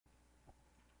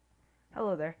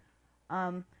Hello there.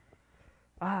 Um,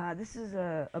 this is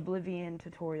a Oblivion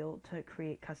tutorial to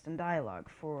create custom dialogue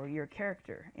for your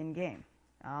character in game.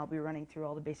 I'll be running through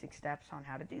all the basic steps on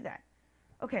how to do that.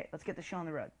 Okay, let's get the show on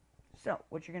the road. So,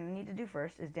 what you're going to need to do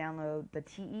first is download the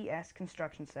TES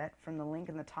construction set from the link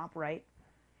in the top right,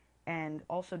 and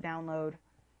also download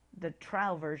the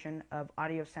trial version of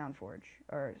Audio Soundforge,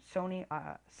 or Sony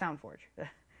Soundforge.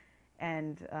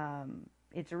 and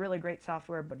it's a really great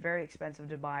software, but very expensive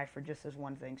to buy for just this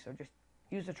one thing, so just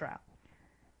use the trial.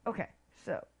 Okay,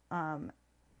 so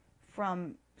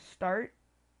from Start,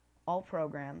 All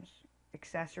Programs,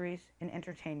 Accessories, and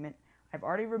Entertainment, I've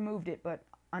already removed it, but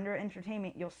under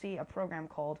Entertainment, you'll see a program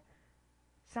called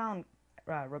Sound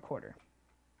Recorder.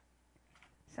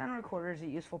 Sound Recorder is a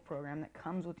useful program that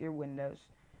comes with your Windows.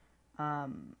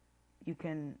 You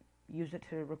can use it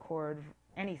to record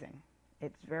anything.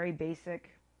 It's very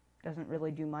basic, doesn't really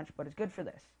do much, but it's good for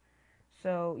this.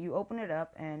 So you open it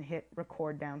up and hit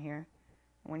record down here.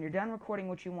 When you're done recording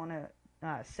what you want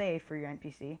to say for your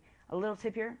NPC, a little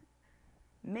tip here,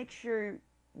 make sure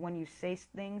when you say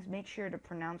things, make sure to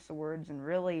pronounce the words and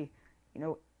really,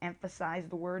 emphasize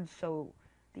the words so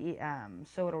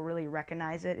so it'll really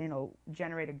recognize it and it'll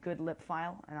generate a good lip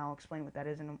file, and I'll explain what that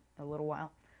is in a little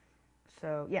while.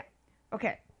 So yeah,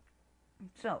 okay.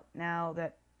 So now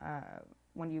that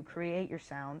when you create your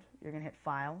sound, you're going to hit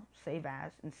File, Save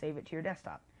As, and save it to your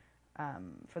desktop.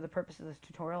 For the purpose of this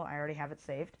tutorial, I already have it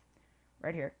saved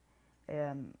right here.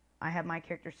 I have my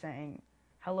character saying,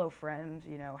 "Hello, friends,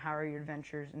 how are your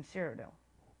adventures in Cyrodiil?"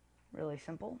 Really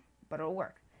simple, but it'll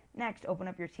work. Next, open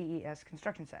up your TES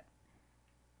construction set.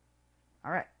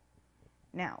 Alright,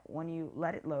 now, when you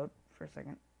let it load for a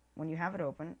second, when you have it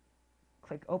open,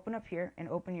 click Open up here and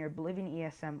open your Oblivion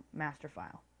ESM master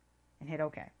file and hit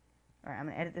OK. Alright, I'm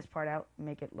going to edit this part out and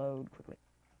make it load quickly.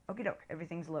 Okie doke,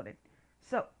 everything's loaded.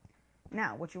 So,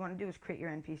 now what you want to do is create your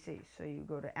NPC. So you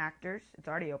go to Actors, it's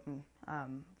already open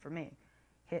for me.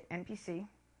 Hit NPC,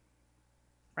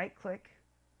 right click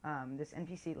this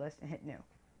NPC list and hit New.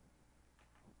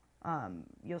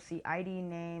 You'll see ID,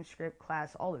 name, script,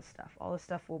 class, all this stuff. All this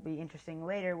stuff will be interesting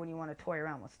later when you want to toy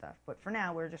around with stuff. But for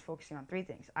now, we're just focusing on three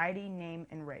things: ID, name,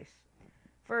 and race.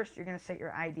 First, you're going to set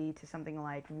your ID to something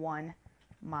like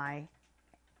my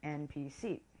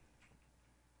NPC.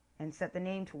 And set the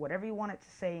name to whatever you want it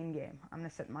to say in game. I'm going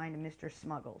to set mine to Mr.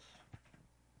 Smuggles.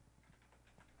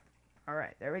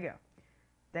 Alright, there we go.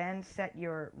 Then set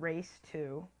your race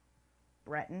to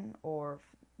Breton, or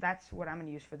that's what I'm going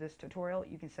to use for this tutorial.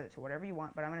 You can set it to whatever you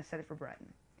want, but I'm going to set it for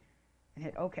Breton. And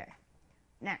hit OK.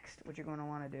 Next, what you're going to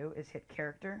want to do is hit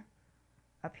Character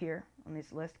up here on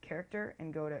this list, Character,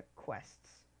 and go to Quests.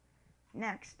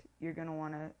 Next, you're going to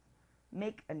want to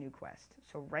make a new quest.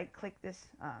 So right-click this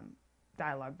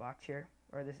dialog box here,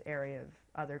 or this area of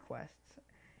other quests,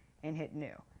 and hit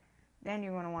New. Then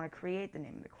you're going to want to create the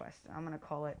name of the quest. I'm going to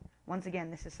call it, once again,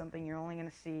 this is something you're only going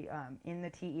to see in the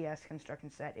TES construction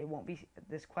set.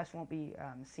 This quest won't be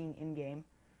seen in game.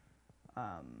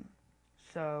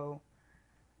 So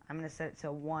I'm going to set it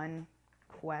to one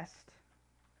quest.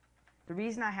 The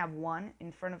reason I have one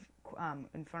in front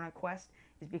of quest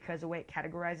is because the way it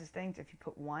categorizes things, if you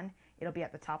put one, it'll be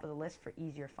at the top of the list for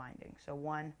easier finding. So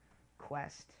one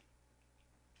quest,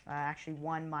 actually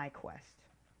one my quest.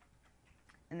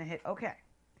 And then hit OK.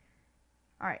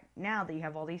 Alright, now that you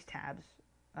have all these tabs,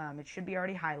 it should be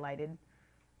already highlighted,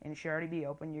 and it should already be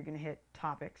open. You're going to hit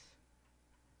Topics.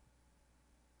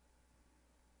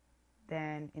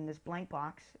 Then, in this blank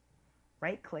box,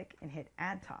 right-click and hit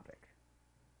Add Topic.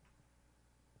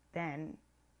 Then,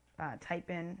 type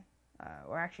in,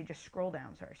 or actually just scroll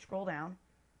down, scroll down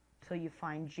till you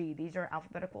find G. These are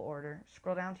alphabetical order.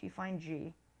 Scroll down till you find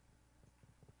G,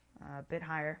 a bit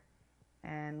higher,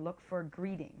 and look for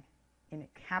greeting in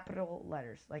capital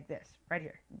letters like this right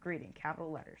here. Greeting,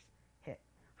 capital letters. Hit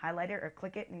highlight it or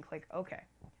click it and click OK.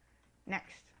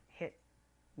 Next, hit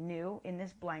New in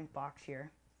this blank box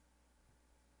here.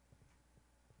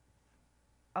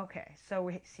 Okay, so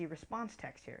we see response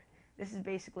text here. This is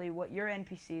basically what your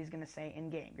NPC is going to say in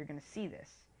game. You're going to see this,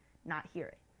 not hear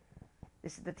it.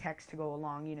 This is the text to go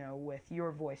along, with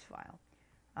your voice file.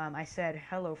 I said,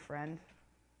 "Hello, friend."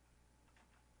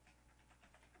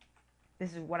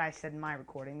 This is what I said in my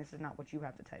recording. This is not what you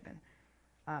have to type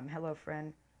in. Hello,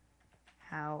 friend.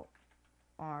 How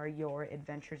are your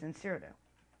adventures in Cyrodiil?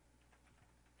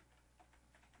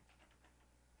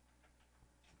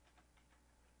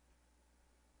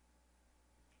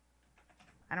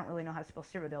 I don't really know how to spell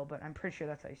Cyrodiil, but I'm pretty sure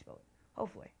that's how you spell it.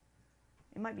 Hopefully.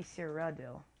 It might be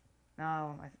Cyrodiil.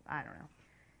 No, I don't know.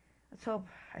 Let's hope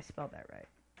I spelled that right.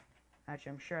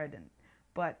 Actually, I'm sure I didn't.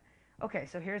 But Okay,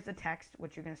 so here's the text,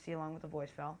 which you're going to see along with the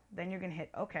voice file. Then you're going to hit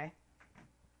OK.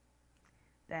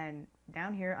 Then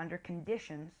down here under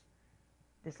conditions,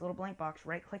 this little blank box,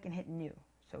 right click and hit new.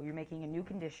 So you're making a new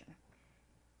condition.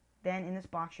 Then in this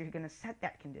box, you're going to set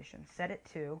that condition. Set it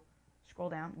to, scroll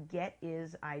down, get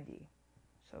is ID.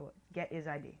 So get is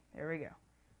ID. There we go.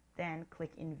 Then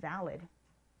click invalid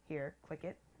here. Click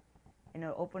it. And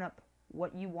it'll open up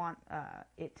what you want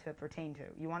it to pertain to.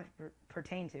 You want it to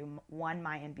pertain to one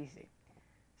my NPC.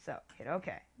 So hit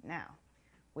OK. Now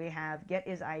we have get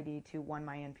is ID to one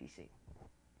my NPC.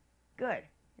 Good.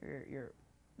 You're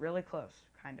really close,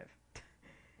 kind of.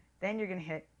 Then you're going to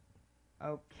hit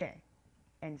OK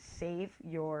and save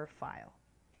your file.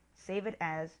 Save it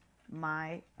as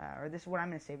my, or this is what I'm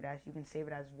going to save it as. You can save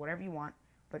it as whatever you want,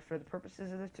 but for the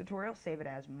purposes of this tutorial, save it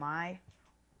as my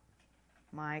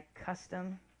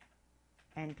custom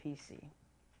NPC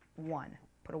 1.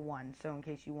 Put a 1, so in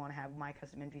case you want to have my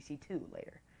custom NPC 2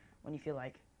 later, when you feel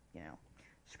like, you know,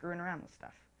 screwing around with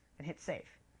stuff, and hit save.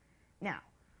 Now,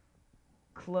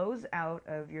 close out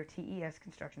of your TES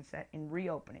construction set and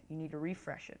reopen it. You need to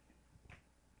refresh it.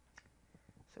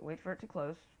 So wait for it to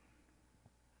close.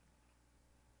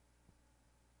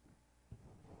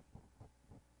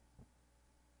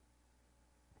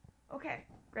 Okay,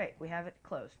 great. We have it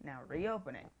closed. Now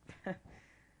reopen it.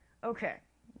 Okay,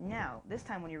 now this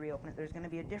time when you reopen it, there's going to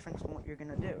be a difference in what you're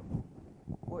going to do.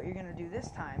 What you're going to do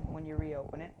this time when you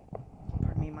reopen it,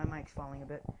 pardon me, my mic's falling a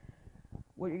bit.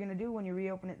 What you're going to do when you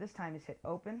reopen it this time is hit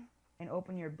open and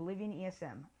open your Oblivion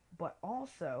ESM, but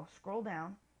also scroll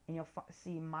down and you'll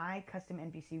see my custom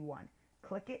NPC 1.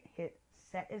 Click it, hit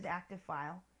set as active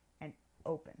file, and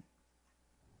open.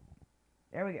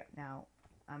 There we go. Now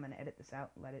I'm going to edit this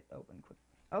out, let it open quick.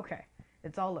 Okay,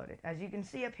 it's all loaded. As you can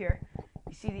see up here,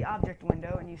 you see the object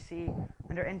window and you see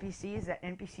under NPCs that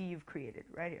NPC you've created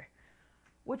right here.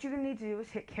 What you're going to need to do is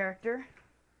hit character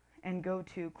and go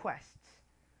to quests.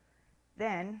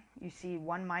 Then you see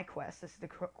one my quest. This is the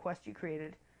quest you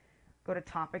created. Go to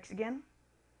topics again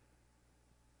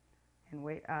and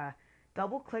wait.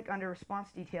 Double click under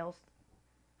response details.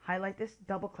 Highlight this.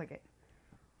 Double click it.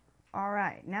 All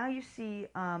right. Now you see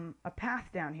a path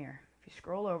down here. If you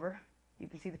scroll over, you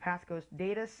can see the path goes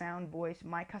data, sound, voice,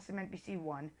 my custom NPC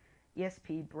 1,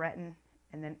 ESP, Breton,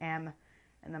 and then M,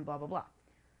 and then blah blah blah.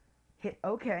 Hit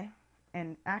OK,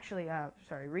 and actually,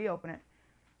 reopen it.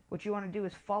 What you want to do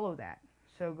is follow that.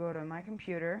 So go to my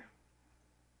computer,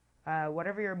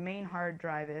 whatever your main hard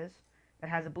drive is that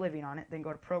has Oblivion on it, then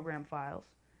go to Program Files,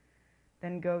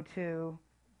 then go to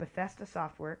Bethesda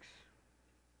Softworks,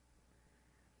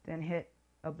 then hit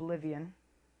Oblivion,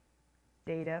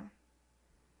 Data.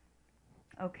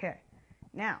 Okay,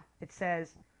 now it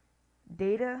says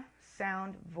Data,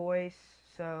 Sound, Voice,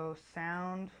 so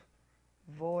Sound,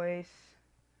 Voice,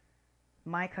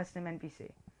 My Custom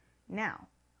NPC. Now,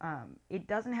 it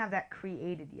doesn't have that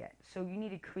created yet, so you need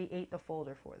to create the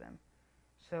folder for them.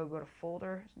 So go to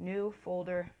Folder, New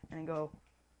Folder, and then go,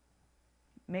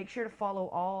 make sure to follow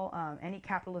all, any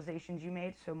capitalizations you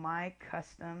made, so My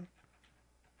Custom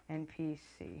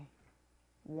NPC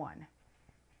 1.esp.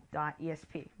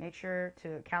 Make sure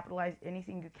to capitalize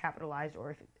anything you capitalized,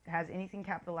 or if it has anything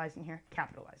capitalized in here,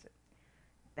 capitalize it.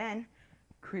 Then,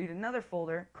 create another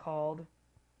folder called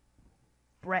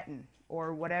Breton,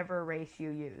 or whatever race you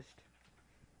used.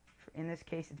 In this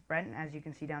case, it's Breton, as you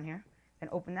can see down here. Then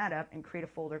open that up and create a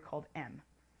folder called M,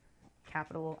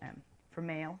 capital M, for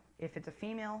male. If it's a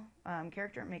female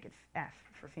character, make it F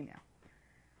for female.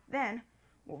 Then,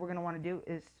 what we're going to want to do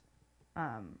is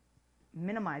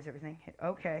minimize everything. Hit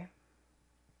OK.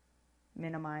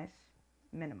 Minimize.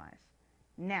 Minimize.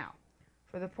 Now,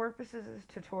 for the purposes of this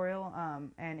tutorial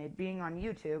and it being on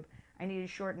YouTube, I need to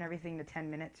shorten everything to 10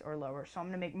 minutes or lower. So I'm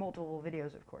going to make multiple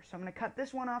videos, of course. So I'm going to cut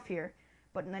this one off here.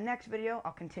 But in the next video,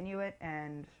 I'll continue it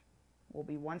and we'll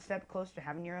be one step closer to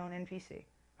having your own NPC.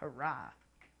 Hurrah!